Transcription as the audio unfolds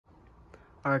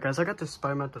Alright guys, I got this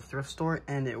Spider-Man at the thrift store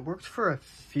and it works for a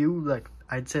few, like,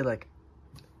 I'd say like,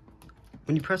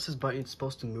 when you press this button it's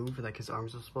supposed to move, like his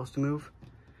arms are supposed to move.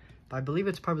 But I believe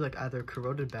it's probably like either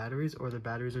corroded batteries or the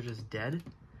batteries are just dead.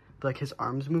 But like his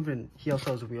arms move and he also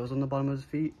has wheels on the bottom of his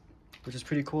feet, which is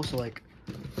pretty cool. So like,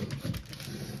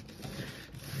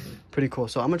 pretty cool.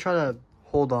 So I'm gonna try to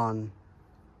hold on.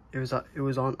 It was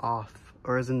on off,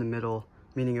 or is in the middle,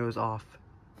 meaning it was off.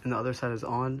 And the other side is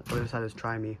on, the other side is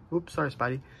try me. Oops, sorry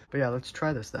Spidey. But yeah, let's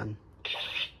try this then.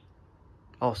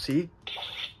 Oh, see?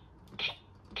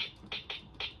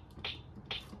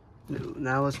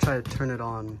 Now let's try to turn it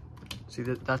on. See,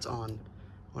 that's on. I don't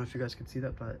know if you guys can see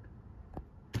that, but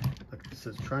look, this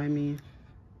says try me,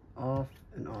 off,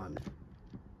 and on.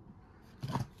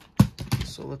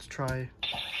 So let's try,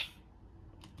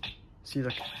 see,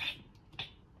 like,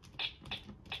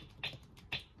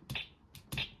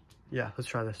 yeah, let's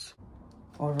try this.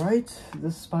 All right,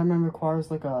 this Spider-Man requires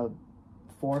like a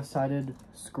 4-sided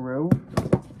screw.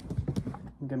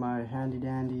 Get my handy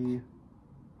dandy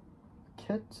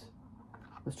kit.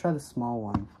 Let's try the small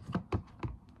one.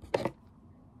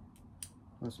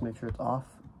 Let's make sure it's off.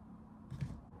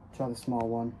 Try the small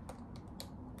one.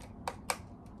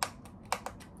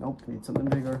 Nope, need something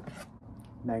bigger.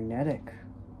 Magnetic.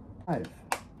 5.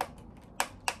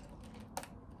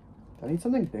 Do I need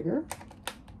something bigger?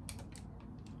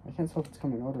 I can't tell if it's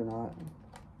coming out or not.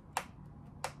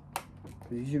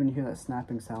 Because usually when you hear that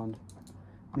snapping sound,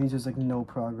 it means there's like no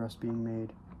progress being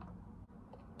made.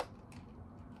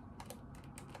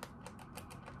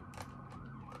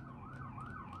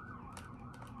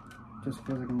 Just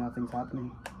feels like nothing's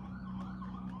happening.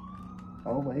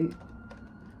 Oh wait.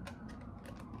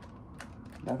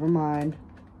 Never mind.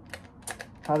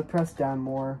 How to press down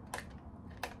more.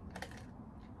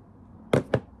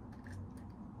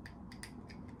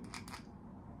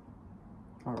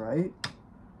 Alright.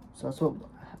 So that's what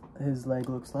his leg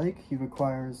looks like. He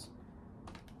requires,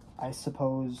 I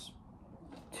suppose,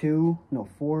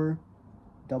 4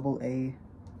 AA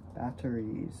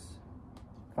batteries.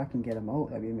 If I can get them out,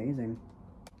 that'd be amazing.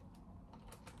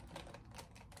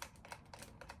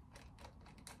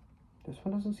 This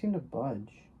one doesn't seem to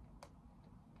budge.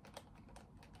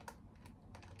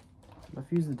 Let's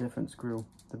use the different screw,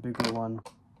 the bigger one.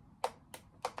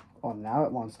 Oh, now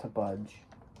it wants to budge.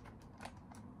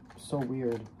 So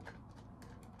weird.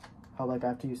 How like I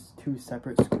have to use 2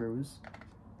 separate screws.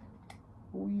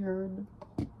 Weird.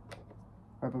 Alright,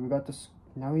 but we got this.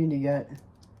 Now we need to get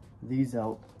these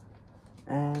out.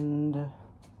 And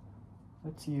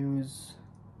let's use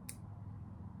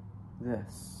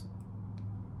this.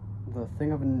 The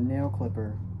thing of a nail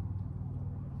clipper.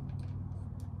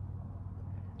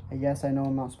 Yes, I know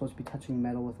I'm not supposed to be touching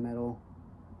metal with metal.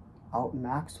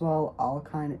 Maxwell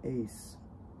Alkine Ace.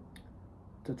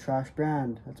 It's a trash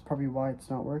brand. That's probably why it's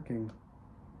not working.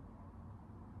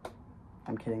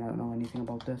 I'm kidding, I don't know anything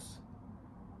about this.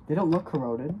 They don't look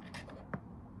corroded.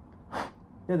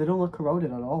 Yeah, they don't look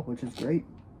corroded at all, which is great.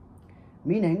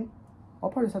 Meaning, I'll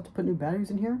probably just have to put new batteries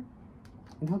in here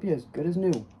and he'll be as good as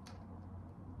new.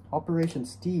 Operation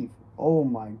Steve. Oh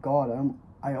my god,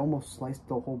 I almost sliced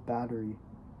the whole battery.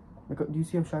 Look, do you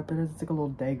see how sharp it is? It's like a little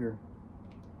dagger.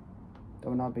 That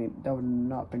would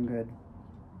not been good.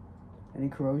 Any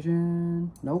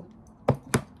corrosion? Nope.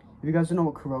 If you guys don't know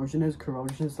what corrosion is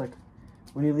like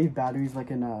when you leave batteries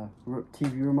like in a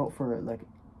TV remote for like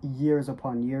years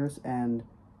upon years and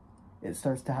it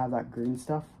starts to have that green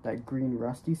stuff, that green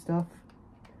rusty stuff.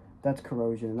 That's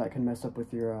corrosion. That can mess up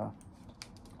with your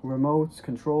remotes,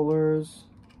 controllers,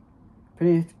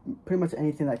 pretty much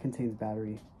anything that contains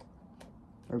battery.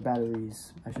 Or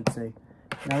batteries, I should say.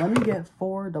 Now let me get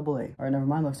 4 AA. Alright, never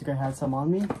mind. Looks like I had some on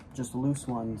me. Just loose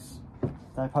ones.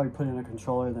 That I probably put in a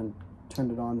controller, then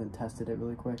turned it on, then tested it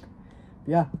really quick.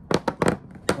 But yeah,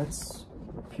 let's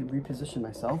reposition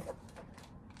myself.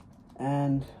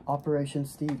 And Operation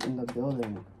Steve in the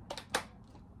building.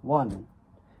 1.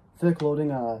 I feel like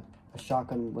loading a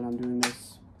shotgun when I'm doing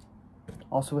this.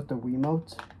 Also with the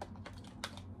Wiimote.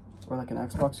 Or like an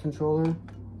Xbox controller.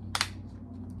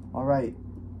 Alright.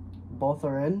 Both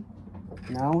are in.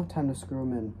 Now, time to screw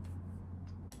them in.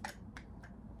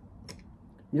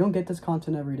 You don't get this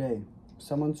content every day.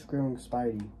 Someone's screwing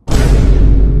Spidey.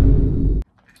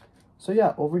 So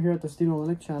yeah, over here at the Steve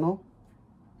Linux channel,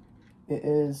 it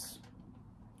is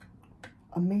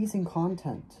amazing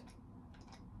content.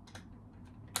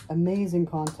 Amazing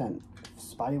content. If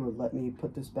Spidey would let me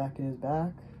put this back in his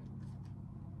back.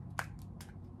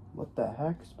 What the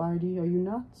heck, Spidey? Are you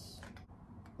nuts?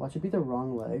 Watch it be the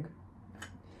wrong leg.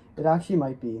 It actually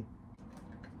might be.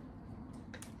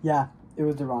 Yeah, it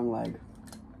was the wrong leg.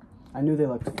 I knew they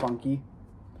looked funky.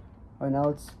 Alright, now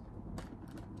let's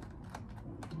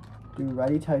do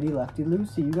righty tighty, lefty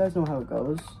loosey. You guys know how it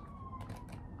goes.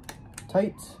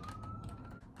 Tight.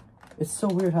 It's so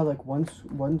weird how like one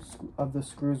of the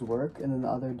screws work and then the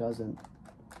other doesn't.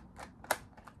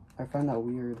 I find that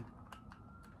weird.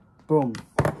 Boom.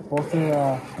 Both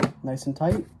are nice and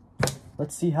tight.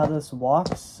 Let's see how this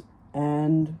walks,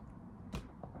 and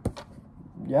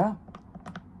yeah.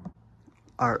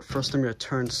 Alright, first I'm going to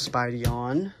turn Spidey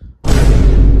on.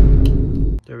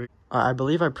 There we go. I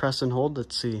believe I press and hold.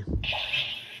 Let's see.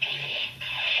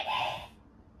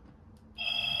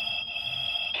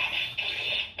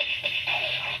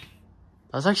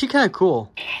 That's actually kind of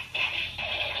cool.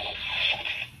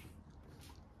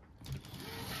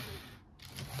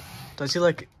 Does he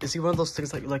like, is he one of those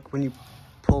things like when you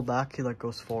pull back, he like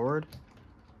goes forward?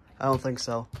 I don't think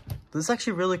so. But this is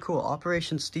actually really cool.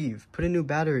 Operation Steve. Put in new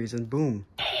batteries and boom.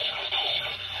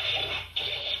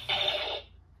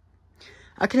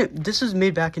 This was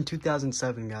made back in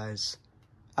 2007, guys.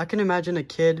 I can imagine a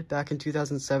kid back in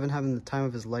 2007 having the time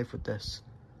of his life with this.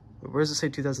 Where does it say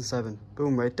 2007?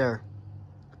 Boom, right there.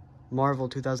 Marvel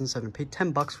 2007. Paid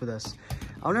 10 bucks for this.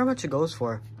 I wonder how much it goes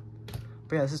for.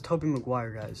 But yeah, this is Tobey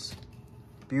Maguire, guys.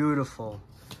 Beautiful.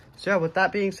 So yeah, with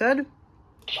that being said,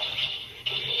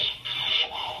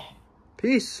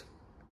 peace.